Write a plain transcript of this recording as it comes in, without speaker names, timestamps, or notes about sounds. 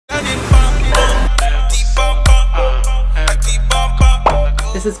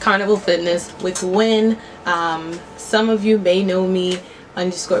This is Carnival Fitness with Win. Some of you may know me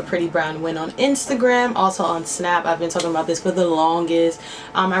 _PrettyBrownWin on Instagram, also on Snap. I've been talking about this for the longest.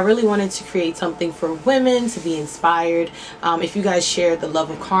 I really wanted to create something for women to be inspired. If you guys share the love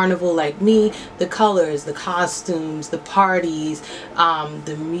of Carnival like me, the colors, the costumes, the parties,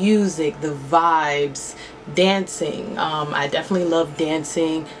 the music, the vibes, dancing. I definitely love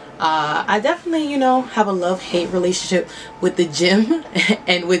dancing. I definitely, you know, have a love-hate relationship with the gym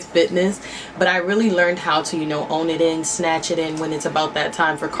and with fitness, but I really learned how to, you know, own it in, snatch it in when it's about that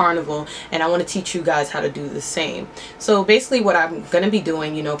time for Carnival, and I want to teach you guys how to do the same. So basically what I'm going to be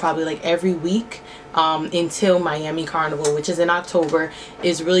doing, you know, probably like every week until Miami Carnival, which is in October,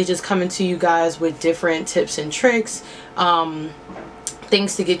 is really just coming to you guys with different tips and tricks,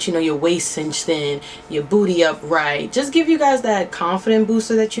 things to get, you know, your waist cinched in, your booty up right, just give you guys that confident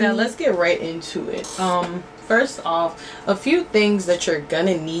booster that you need. Now let's get right into it. First off, a few things that you're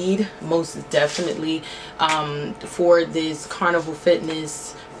gonna need most definitely for this Carnival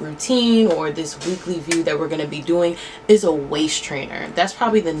Fitness routine or this weekly view that we're going to be doing is a waist trainer. That's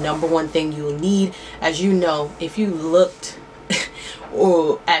probably the #1 thing you'll need. As you know, if you looked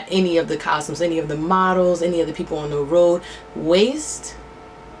or at any of the costumes, any of the models, any of the people on the road, waist,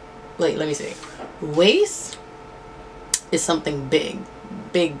 like, let me see, waist is something big.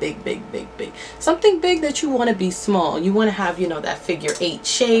 Something big that you want to be small. You want to have, you know, that figure 8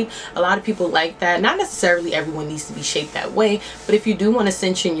 shape. A lot of people like that. Not necessarily everyone needs to be shaped that way, but if you do want to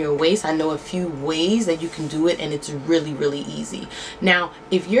cinch in your waist, I know a few ways that you can do it, and it's really easy. Now,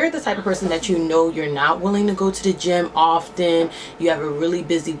 if you're the type of person that you know you're not willing to go to the gym often, you have a really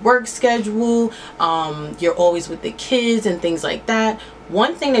busy work schedule, you're always with the kids and things like that,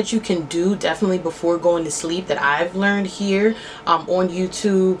 one thing that you can do definitely before going to sleep that I've learned here on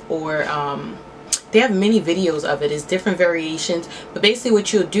YouTube, or they have many videos of it, is different variations, but basically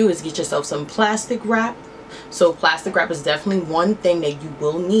what you'll do is get yourself some plastic wrap. So plastic wrap is definitely one thing that you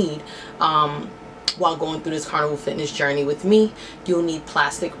will need while going through this Carnival Fitness journey with me. You'll need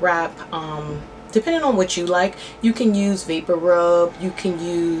plastic wrap. Depending on what you like, you can use vapor rub, you can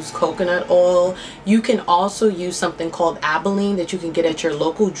use coconut oil, you can also use something called Abilene that you can get at your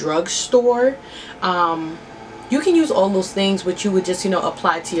local drugstore. You can use all those things, which you would just, you know,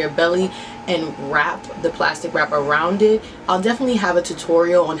 apply to your belly and wrap the plastic wrap around it. I'll definitely have a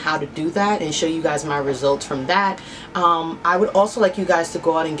tutorial on how to do that and show you guys my results from that. I would also like you guys to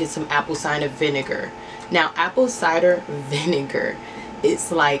go out and get some apple cider vinegar. Now, apple cider vinegar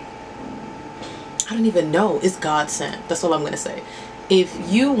is like, I don't even know, it's God sent. That's all I'm gonna say. If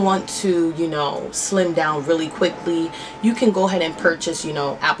you want to, you know, slim down really quickly, you can go ahead and purchase, you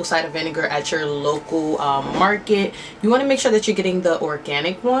know, apple cider vinegar at your local market. You want to make sure that you're getting the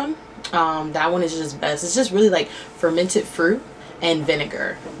organic one. That one is just best. It's just really like fermented fruit and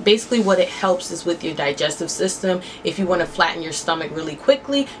vinegar. Basically what it helps is with your digestive system. If you want to flatten your stomach really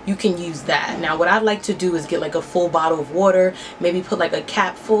quickly, you can use that. Now what I'd like to do is get like a full bottle of water, maybe put like a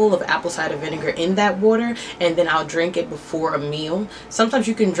cap full of apple cider vinegar in that water, and then I'll drink it before a meal. Sometimes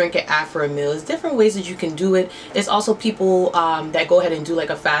you can drink it after a meal. There's different ways that you can do it. There's also people that go ahead and do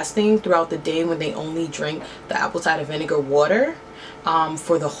like a fasting throughout the day when they only drink the apple cider vinegar water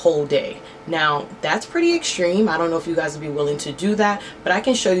for the whole day. Now that's pretty extreme. I don't know if you guys would be willing to do that, but I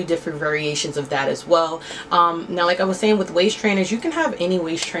can show you different variations of that as well. Now, like I was saying, with waist trainers, you can have any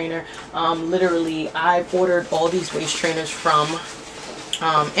waist trainer. Literally, I've ordered all these waist trainers from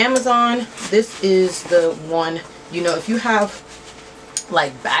Amazon. This is the one, you know, if you have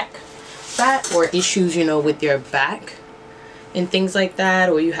like back fat or issues, you know, with your back and things like that,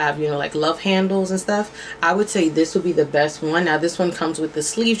 or you have, you know, like love handles and stuff, I would say this would be the best one. Now this one comes with the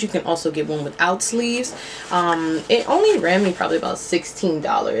sleeves. You can also get one without sleeves. It only ran me probably about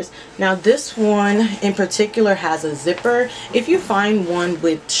 $16. Now this one in particular has a zipper. If you find one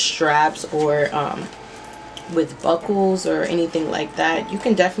with straps or with buckles or anything like that, you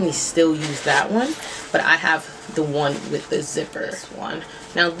can definitely still use that one, but I have the one with the zipper. This one.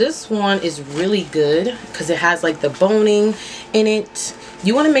 Now this one is really good because it has like the boning in it.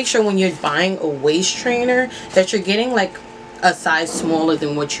 You want to make sure when you're buying a waist trainer that you're getting like a size smaller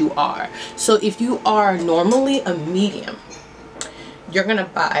than what you are. So if you are normally a medium, you're gonna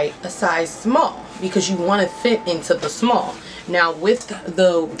buy a size small because you want to fit into the small. Now with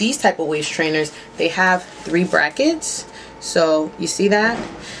these type of waist trainers, they have 3 brackets. So you see that?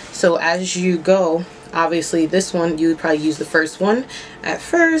 So as you go, obviously this one you would probably use the first one at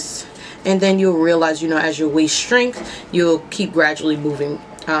first, and then you'll realize, you know, as your waist shrinks, you'll keep gradually moving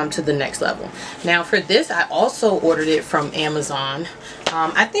to the next level. Now for this, I also ordered it from Amazon.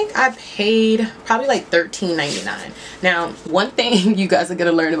 I think I paid probably like $13.99. Now, one thing you guys are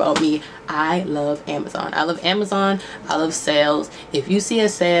gonna learn about me, I love Amazon. I love Amazon. I love sales. If you see a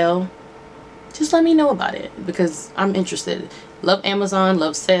sale, just let me know about it because I'm interested. Love Amazon,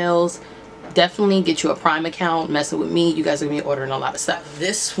 love sales. Definitely get you a Prime account, messing with me. You guys are gonna be ordering a lot of stuff.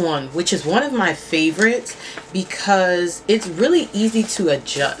 This one, which is one of my favorites because it's really easy to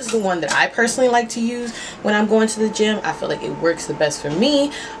adjust. This is the one that I personally like to use when I'm going to the gym. I feel like it works the best for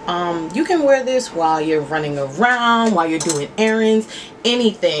me. You can wear this while you're running around, while you're doing errands,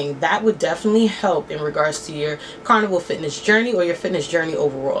 anything. That would definitely help in regards to your Carnival fitness journey or your fitness journey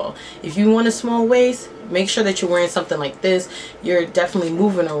overall. If you want a small waist, make sure that you're wearing something like this. You're definitely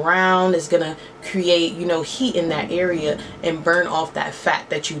moving around. It's gonna create, you know, heat in that area and burn off that fat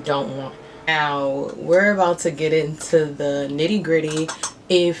that you don't want. Now we're about to get into the nitty-gritty.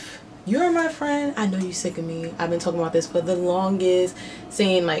 If you're my friend, I know you're sick of me. I've been talking about this for the longest,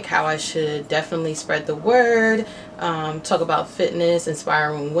 saying like how I should definitely spread the word, talk about fitness,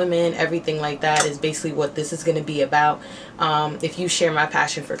 inspiring women, everything like that is basically what this is going to be about. If you share my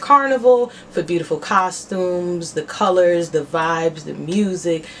passion for Carnival, for beautiful costumes, the colors, the vibes, the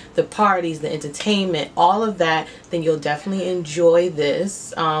music, the parties, the entertainment, all of that, then you'll definitely enjoy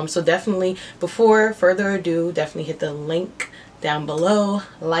this. So definitely, before further ado, definitely hit the link down below,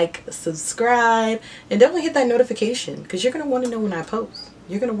 like, subscribe, and definitely hit that notification because you're going to want to know when I post.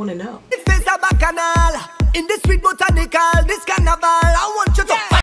 You're going to want to know. In this sweet botanical, this carnival, I want you to